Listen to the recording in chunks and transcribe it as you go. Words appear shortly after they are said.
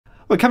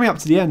We're coming up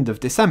to the end of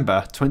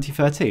December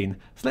 2013,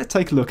 so let's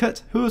take a look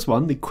at who has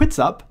won the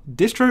QuidsUp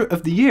Distro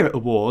of the Year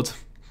award.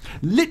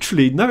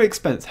 Literally no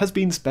expense has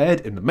been spared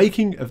in the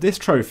making of this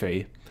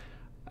trophy.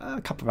 A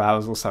couple of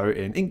hours or so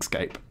in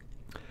Inkscape.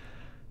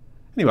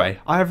 Anyway,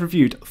 I have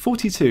reviewed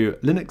 42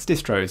 Linux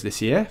distros this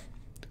year,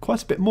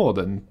 quite a bit more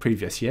than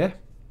previous year.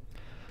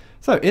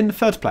 So in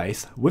third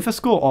place, with a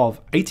score of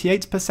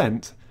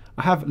 88%,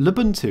 I have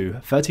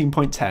Lubuntu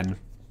 13.10.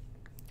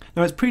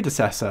 Now its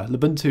predecessor,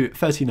 Lubuntu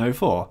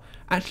 13.04,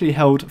 actually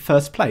held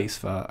first place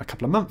for a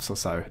couple of months or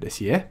so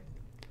this year.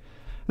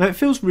 Now it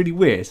feels really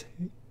weird,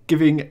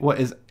 giving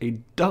what is a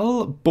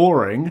dull,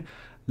 boring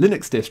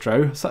Linux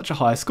distro such a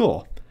high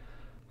score.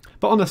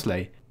 But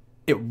honestly,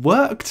 it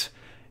worked,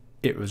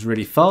 it was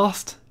really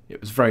fast, it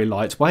was very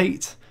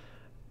lightweight,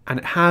 and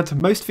it had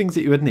most things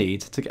that you would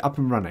need to get up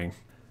and running.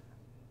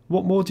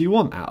 What more do you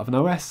want out of an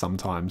OS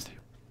sometimes?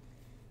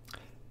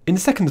 In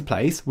second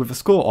place, with a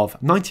score of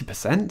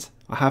 90%,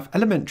 I have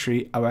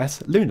Elementary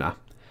OS Luna.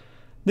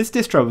 This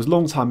distro was a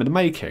long time in the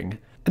making,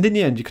 and in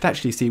the end you could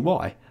actually see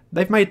why.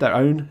 They've made their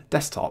own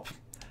desktop.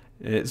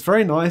 It's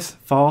very nice,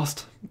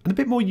 fast, and a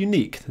bit more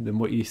unique than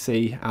what you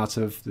see out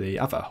of the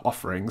other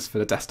offerings for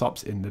the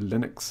desktops in the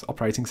Linux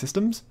operating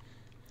systems.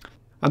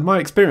 And my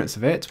experience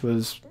of it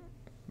was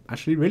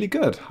actually really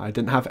good. I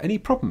didn't have any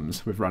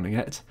problems with running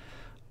it.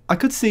 I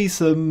could see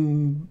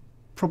some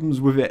problems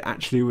with it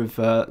actually with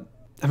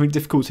having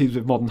difficulties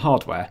with modern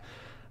hardware,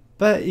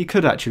 but you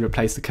could actually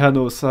replace the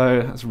kernel,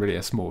 so that's really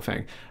a small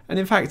thing. And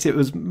in fact it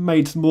was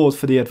made more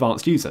for the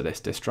advanced user,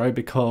 this distro,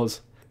 because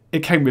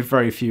it came with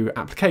very few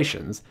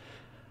applications.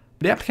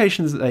 The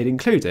applications that they'd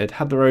included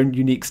had their own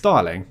unique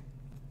styling.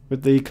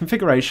 With the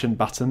configuration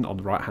button on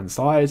the right hand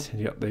side,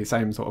 you got the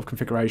same sort of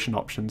configuration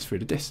options through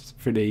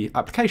the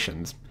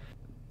applications.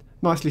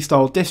 Nicely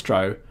styled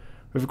distro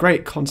with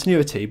great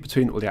continuity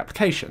between all the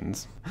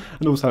applications,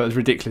 and also it was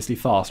ridiculously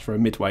fast for a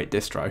mid-weight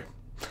distro.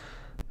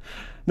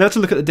 Now to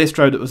look at the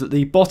distro that was at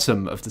the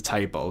bottom of the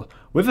table.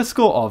 With a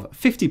score of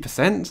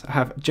 50%, I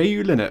have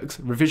JU Linux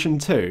Revision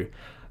 2.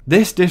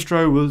 This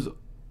distro was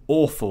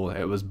awful.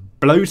 It was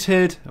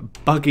bloated,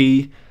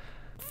 buggy,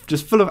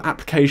 just full of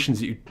applications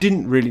that you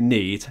didn't really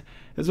need.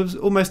 It was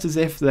almost as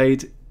if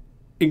they'd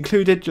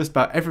included just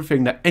about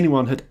everything that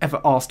anyone had ever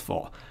asked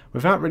for,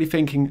 without really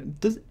thinking,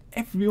 does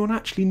everyone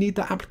actually need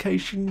that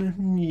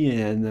application?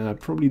 Yeah, no,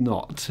 probably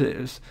not. It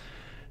was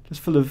just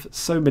full of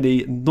so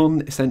many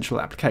non-essential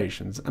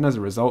applications, and as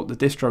a result the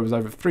distro was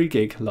over 3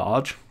 gig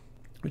large,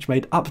 which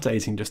made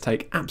updating just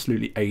take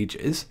absolutely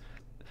ages.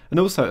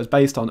 And also it was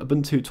based on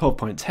Ubuntu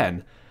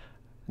 12.10.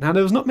 Now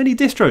there was not many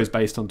distros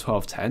based on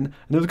 12.10, and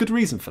there was a good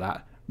reason for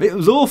that. It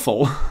was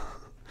awful!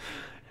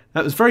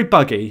 That was very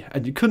buggy,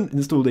 and you couldn't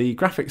install the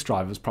graphics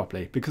drivers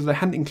properly because they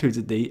hadn't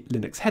included the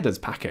Linux headers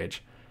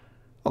package.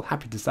 Well,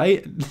 happy to say,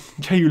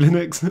 JU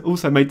Linux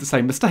also made the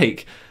same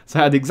mistake. So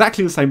it had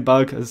exactly the same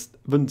bug as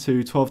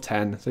Ubuntu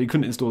 12.10, so you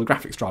couldn't install the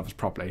graphics drivers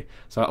properly.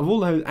 So of all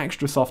those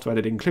extra software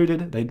they'd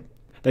included,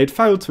 they'd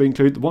failed to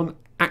include the one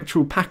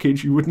actual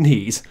package you would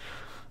need.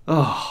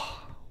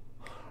 Oh,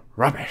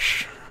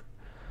 rubbish.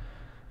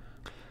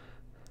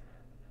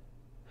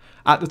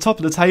 At the top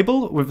of the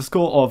table, with a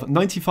score of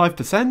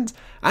 95%,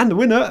 and the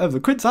winner of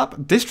the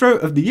QuidsUp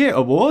Distro of the Year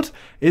award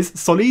is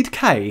Solid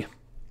K.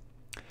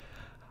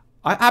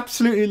 I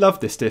absolutely love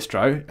this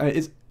distro.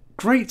 It's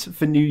great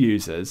for new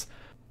users.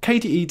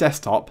 KDE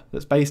desktop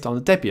that's based on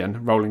a Debian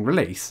rolling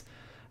release.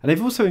 And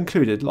they've also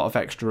included a lot of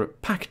extra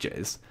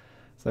packages.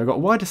 So they've got a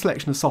wider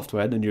selection of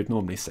software than you'd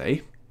normally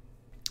see.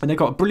 And they've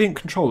got brilliant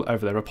control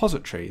over their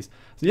repositories.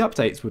 So the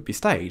updates would be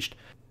staged.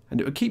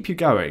 And it would keep you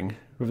going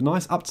with a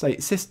nice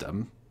up-to-date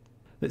system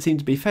that seemed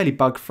to be fairly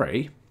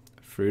bug-free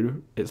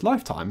through its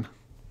lifetime.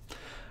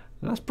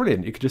 And that's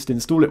brilliant. You could just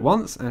install it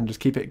once and just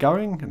keep it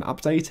going and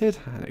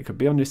updated, and it could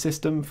be on your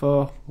system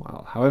for,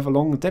 well, however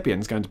long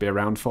Debian's going to be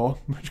around for,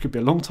 which could be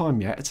a long time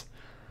yet.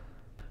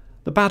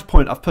 The bad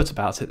point I've put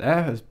about it there,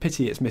 as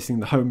pity it's missing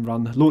the home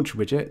run launcher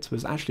widget,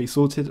 was actually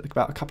sorted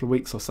about a couple of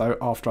weeks or so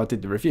after I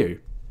did the review.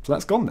 So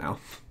that's gone now.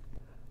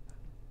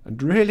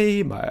 And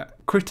really, my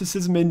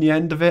criticism in the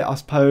end of it, I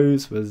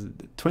suppose, was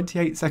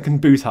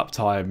 28-second boot up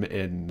time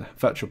in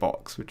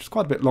VirtualBox, which is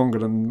quite a bit longer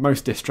than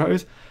most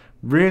distros.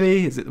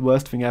 Really? Is it the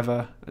worst thing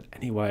ever?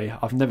 Anyway,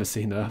 I've never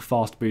seen a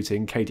fast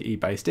booting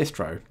KDE-based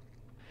distro.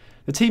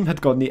 The team had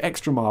gone the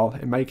extra mile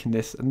in making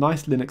this a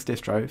nice Linux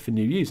distro for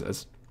new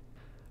users.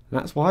 And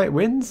that's why it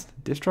wins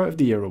the Distro of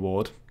the Year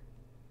award.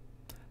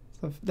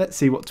 So let's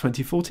see what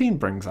 2014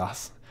 brings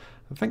us.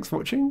 Thanks for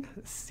watching.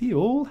 See you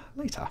all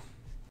later.